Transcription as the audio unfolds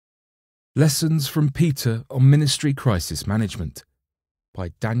Lessons from Peter on Ministry Crisis Management by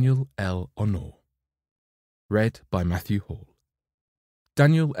Daniel L. Honore. Read by Matthew Hall.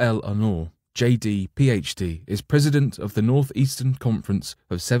 Daniel L. Honore, J.D., Ph.D., is President of the Northeastern Conference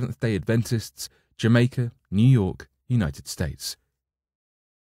of Seventh-day Adventists, Jamaica, New York, United States.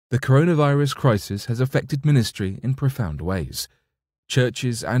 The coronavirus crisis has affected ministry in profound ways.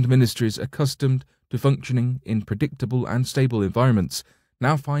 Churches and ministries accustomed to functioning in predictable and stable environments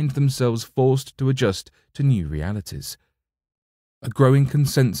now find themselves forced to adjust to new realities. A growing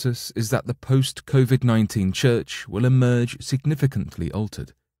consensus is that the post-COVID-19 church will emerge significantly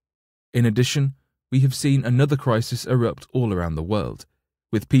altered. In addition, we have seen another crisis erupt all around the world,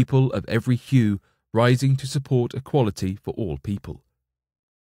 with people of every hue rising to support equality for all people.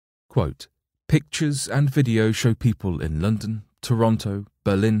 Quote, "Pictures and video show people in London, Toronto,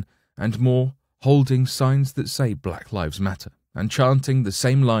 Berlin, and more holding signs that say Black Lives Matter and chanting the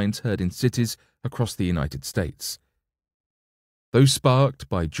same lines heard in cities across the United States. Though sparked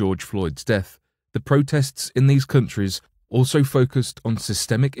by George Floyd's death, the protests in these countries also focused on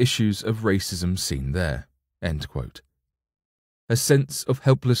systemic issues of racism seen there." End quote. A sense of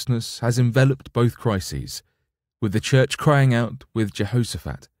helplessness has enveloped both crises, with the church crying out with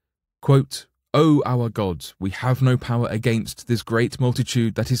Jehoshaphat, quote, "O our God, we have no power against this great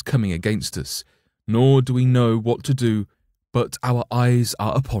multitude that is coming against us, nor do we know what to do, but our eyes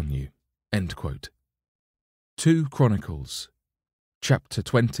are upon you." End quote. 2 Chronicles, chapter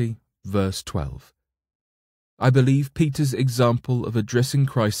 20, verse 12. I believe Peter's example of addressing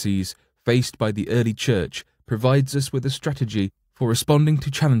crises faced by the early church provides us with a strategy for responding to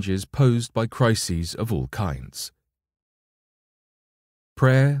challenges posed by crises of all kinds.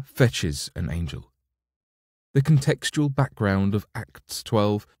 Prayer fetches an angel. The contextual background of Acts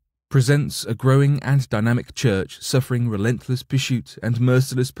 12 presents a growing and dynamic church suffering relentless pursuit and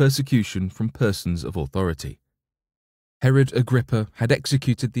merciless persecution from persons of authority. Herod Agrippa had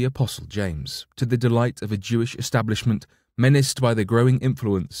executed the Apostle James, to the delight of a Jewish establishment menaced by the growing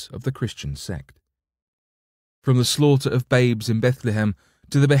influence of the Christian sect. From the slaughter of babes in Bethlehem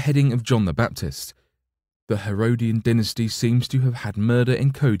to the beheading of John the Baptist, the Herodian dynasty seems to have had murder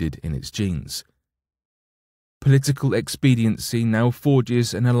encoded in its genes. Political expediency now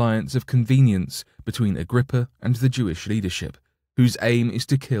forges an alliance of convenience between Agrippa and the Jewish leadership, whose aim is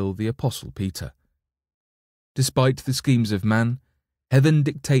to kill the Apostle Peter. Despite the schemes of man, heaven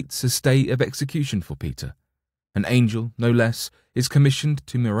dictates a stay of execution for Peter. An angel, no less, is commissioned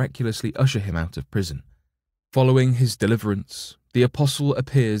to miraculously usher him out of prison. Following his deliverance, the apostle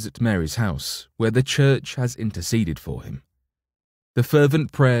appears at Mary's house, where the church has interceded for him. The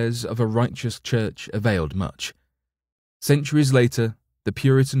fervent prayers of a righteous church availed much. Centuries later, the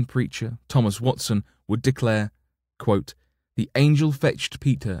Puritan preacher Thomas Watson would declare, quote, "The angel fetched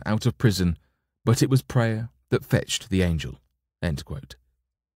Peter out of prison, but it was prayer that fetched the angel." End quote.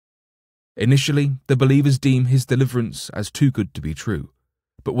 Initially, the believers deem his deliverance as too good to be true,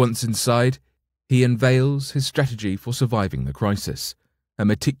 but once inside, he unveils his strategy for surviving the crisis, a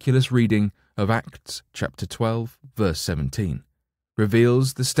meticulous reading of Acts chapter 12, verse 17.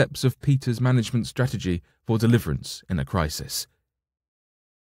 Reveals the steps of Peter's management strategy for deliverance in a crisis.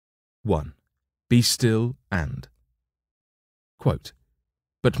 1. Be still and. Quote,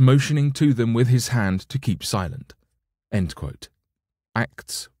 "But motioning to them with his hand to keep silent." End quote.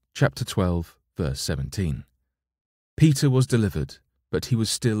 Acts chapter 12, verse 17. Peter was delivered, but he was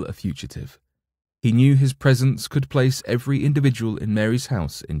still a fugitive. He knew his presence could place every individual in Mary's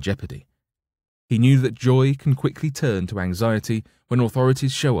house in jeopardy. He knew that joy can quickly turn to anxiety when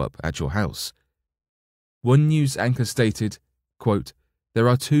authorities show up at your house. One news anchor stated, quote, "There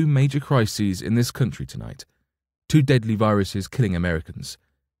are 2 major crises in this country tonight. 2 deadly viruses killing Americans.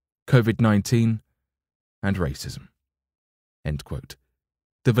 COVID-19 and racism." End quote.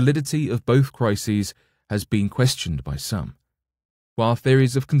 The validity of both crises has been questioned by some. While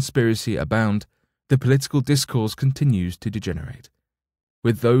theories of conspiracy abound, the political discourse continues to degenerate,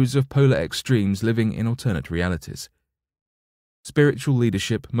 with those of polar extremes living in alternate realities. Spiritual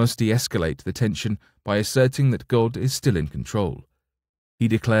leadership must de-escalate the tension by asserting that God is still in control. He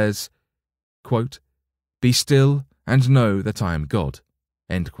declares, quote, "Be still and know that I am God."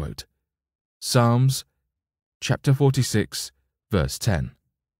 End quote. Psalms chapter 46, verse 10.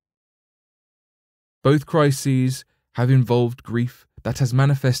 Both crises have involved grief that has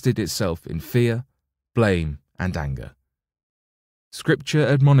manifested itself in fear, blame, and anger. Scripture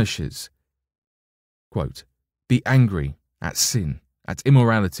admonishes, quote, "Be angry at sin, at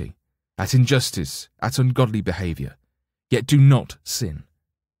immorality, at injustice, at ungodly behavior, yet do not sin."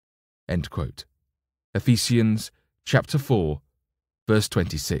 End quote. Ephesians chapter 4, verse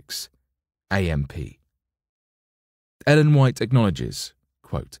 26. AMP. Ellen White acknowledges,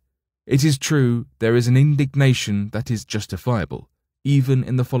 quote, "It is true there is an indignation that is justifiable, even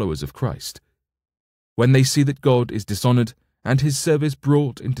in the followers of Christ. When they see that God is dishonoured and his service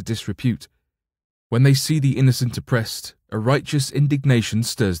brought into disrepute, when they see the innocent oppressed, a righteous indignation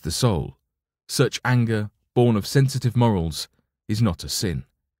stirs the soul. Such anger, born of sensitive morals, is not a sin."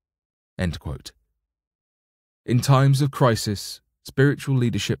 End quote. In times of crisis, spiritual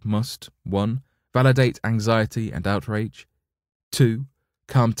leadership must 1. Validate anxiety and outrage, 2.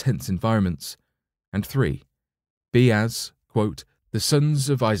 Calm tense environments, and 3. Be as, quote, "the sons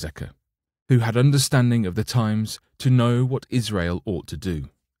of Isaac, who had understanding of the times to know what Israel ought to do."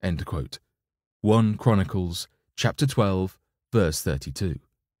 End quote. 1 Chronicles, chapter 12, verse 32.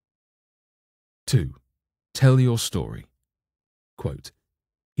 2. Tell your story. Quote,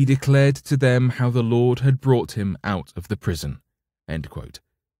 "He declared to them how the Lord had brought him out of the prison." End quote.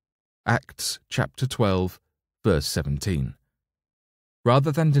 Acts chapter 12, verse 17.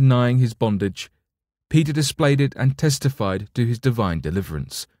 Rather than denying his bondage, Peter displayed it and testified to his divine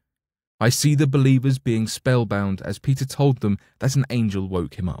deliverance. I see the believers being spellbound as Peter told them that an angel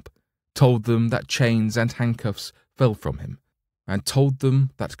woke him up, told them that chains and handcuffs fell from him, and told them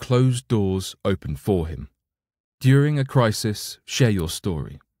that closed doors opened for him. During a crisis, share your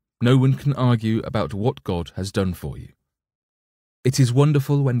story. No one can argue about what God has done for you. It is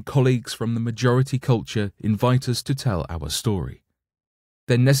wonderful when colleagues from the majority culture invite us to tell our story.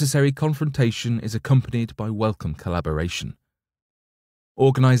 Then necessary confrontation is accompanied by welcome collaboration.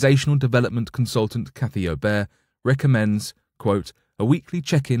 Organisational development consultant Kathy O'Bear recommends, quote, "a weekly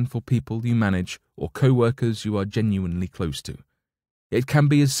check-in for people you manage or co-workers you are genuinely close to. It can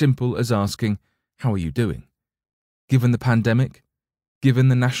be as simple as asking, 'How are you doing?' Given the pandemic, given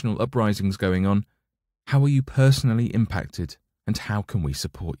the national uprisings going on, how are you personally impacted and how can we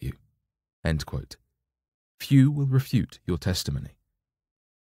support you?" End quote. Few will refute your testimony.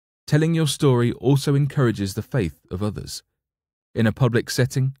 Telling your story also encourages the faith of others. In a public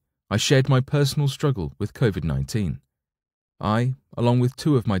setting, I shared my personal struggle with COVID-19. I, along with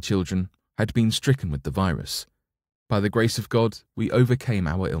 2 of my children, had been stricken with the virus. By the grace of God, we overcame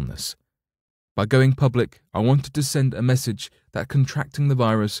our illness. By going public, I wanted to send a message that contracting the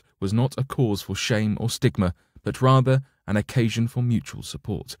virus was not a cause for shame or stigma, but rather an occasion for mutual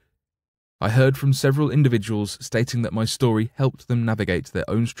support. I heard from several individuals stating that my story helped them navigate their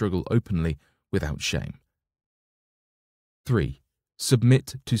own struggle openly without shame. 3.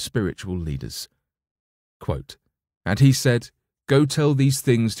 Submit to spiritual leaders. Quote, "And he said, 'Go tell these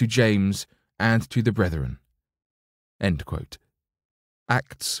things to James and to the brethren.'" End quote.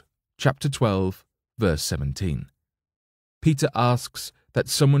 Acts chapter 12, verse 17. Peter asks that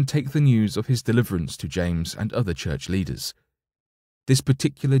someone take the news of his deliverance to James and other church leaders. This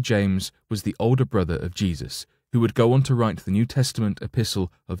particular James was the older brother of Jesus, who would go on to write the New Testament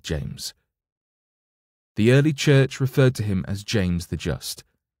epistle of James. The early church referred to him as James the Just.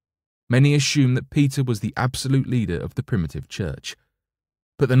 Many assume that Peter was the absolute leader of the primitive church,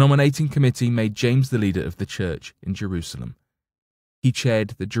 but the nominating committee made James the leader of the church in Jerusalem. He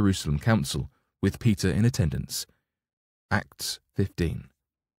chaired the Jerusalem Council, with Peter in attendance. Acts 15.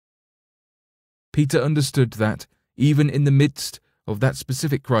 Peter understood that, even in the midst of that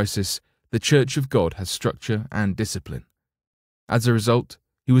specific crisis, the Church of God has structure and discipline. As a result,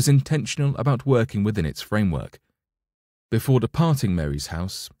 he was intentional about working within its framework. Before departing Mary's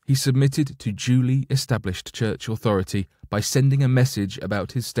house, he submitted to duly established church authority by sending a message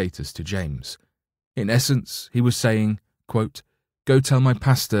about his status to James. In essence, he was saying, quote, "Go tell my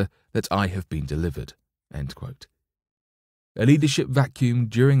pastor that I have been delivered." End quote. A leadership vacuum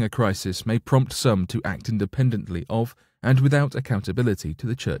during a crisis may prompt some to act independently of and without accountability to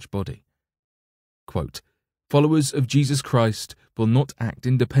the church body. Quote, "Followers of Jesus Christ will not act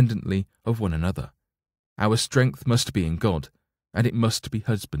independently of one another. Our strength must be in God, and it must be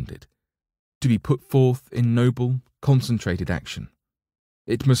husbanded, to be put forth in noble, concentrated action.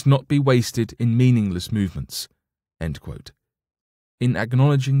 It must not be wasted in meaningless movements." End quote. In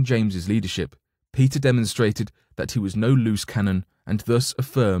acknowledging James's leadership, Peter demonstrated that he was no loose cannon and thus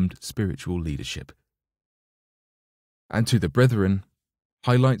affirmed spiritual leadership. And to the brethren,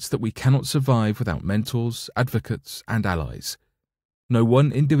 highlights that we cannot survive without mentors, advocates, and allies. No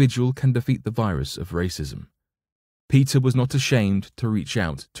one individual can defeat the virus of racism. Peter was not ashamed to reach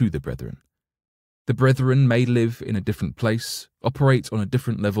out to the brethren. The brethren may live in a different place, operate on a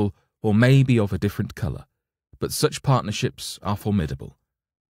different level, or may be of a different colour, but such partnerships are formidable.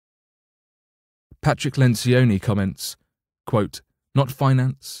 Patrick Lencioni comments, quote, "Not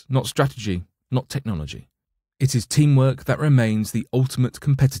finance, not strategy, not technology. It is teamwork that remains the ultimate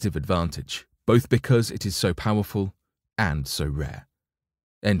competitive advantage, both because it is so powerful and so rare."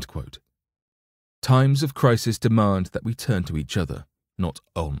 End quote. Times of crisis demand that we turn to each other, not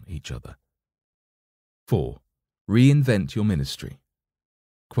on each other. 4. Reinvent your ministry.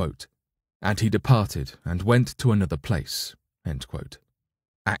 Quote, "And he departed and went to another place." End quote.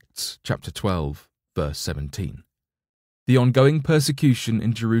 Acts chapter 12, verse 17. The ongoing persecution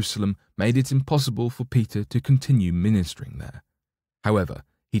in Jerusalem made it impossible for Peter to continue ministering there. However,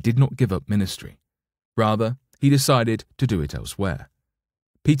 he did not give up ministry. Rather, he decided to do it elsewhere.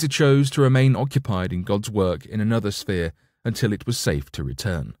 Peter chose to remain occupied in God's work in another sphere until it was safe to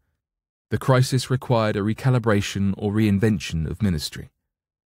return. The crisis required a recalibration or reinvention of ministry.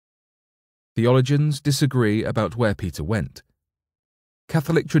 Theologians disagree about where Peter went.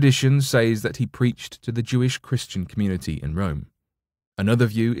 Catholic tradition says that he preached to the Jewish Christian community in Rome. Another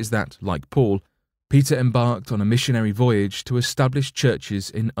view is that, like Paul, Peter embarked on a missionary voyage to establish churches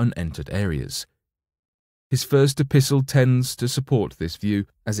in unentered areas. His first epistle tends to support this view,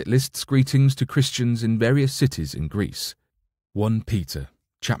 as it lists greetings to Christians in various cities in Greece. 1 Peter,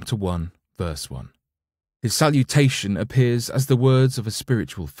 chapter 1, verse 1. His salutation appears as the words of a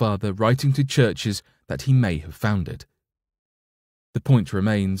spiritual father writing to churches that he may have founded. The point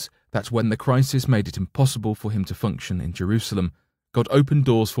remains that when the crisis made it impossible for him to function in Jerusalem, God opened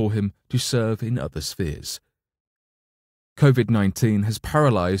doors for him to serve in other spheres. COVID-19 has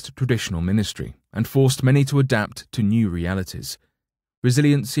paralyzed traditional ministry and forced many to adapt to new realities.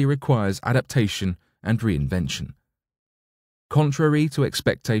 Resiliency requires adaptation and reinvention. Contrary to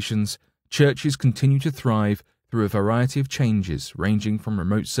expectations, churches continue to thrive through a variety of changes ranging from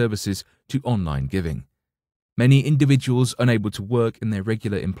remote services to online giving. Many individuals unable to work in their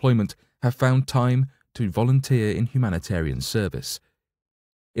regular employment have found time to volunteer in humanitarian service.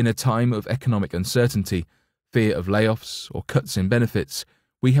 In a time of economic uncertainty, fear of layoffs, or cuts in benefits,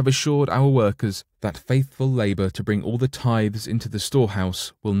 we have assured our workers that faithful labour to bring all the tithes into the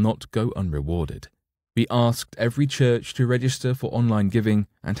storehouse will not go unrewarded. We asked every church to register for online giving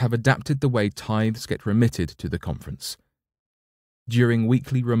and have adapted the way tithes get remitted to the conference. During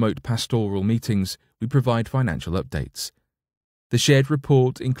weekly remote pastoral meetings, we provide financial updates. The shared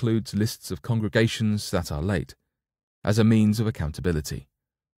report includes lists of congregations that are late, as a means of accountability.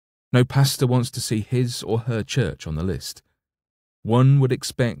 No pastor wants to see his or her church on the list. One would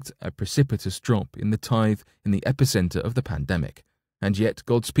expect a precipitous drop in the tithe in the epicenter of the pandemic, and yet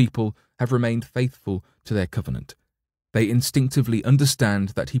God's people have remained faithful to their covenant. They instinctively understand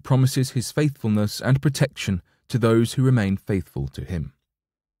that He promises His faithfulness and protection to those who remain faithful to Him.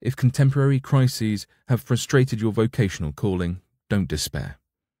 If contemporary crises have frustrated your vocational calling, don't despair.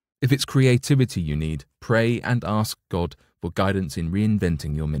 If it's creativity you need, pray and ask God for guidance in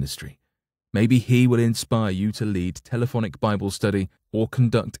reinventing your ministry. Maybe He will inspire you to lead telephonic Bible study or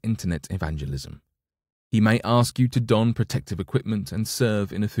conduct internet evangelism. He may ask you to don protective equipment and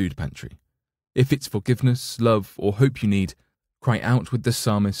serve in a food pantry. If it's forgiveness, love, or hope you need, cry out with the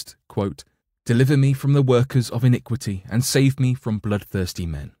psalmist, quote, "Deliver me from the workers of iniquity and save me from bloodthirsty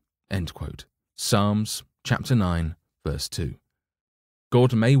men." End quote. Psalms chapter 9, verse 2.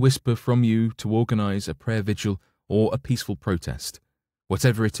 God may whisper from you to organize a prayer vigil or a peaceful protest.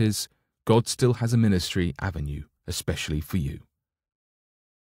 Whatever it is, God still has a ministry avenue, especially for you.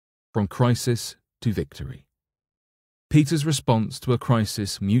 From crisis to victory. Peter's response to a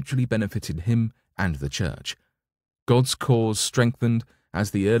crisis mutually benefited him and the church. God's cause strengthened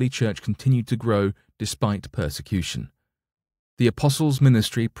as the early church continued to grow despite persecution. The apostles'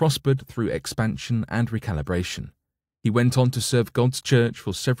 ministry prospered through expansion and recalibration. He went on to serve God's church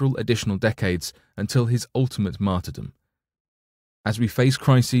for several additional decades until his ultimate martyrdom. As we face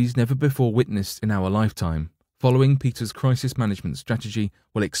crises never before witnessed in our lifetime, following Peter's crisis management strategy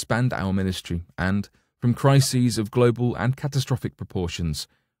will expand our ministry and, from crises of global and catastrophic proportions,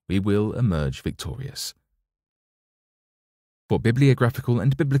 we will emerge victorious. For bibliographical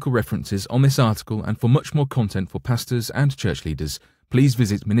and biblical references on this article and for much more content for pastors and church leaders, please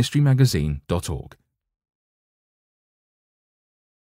visit ministrymagazine.org.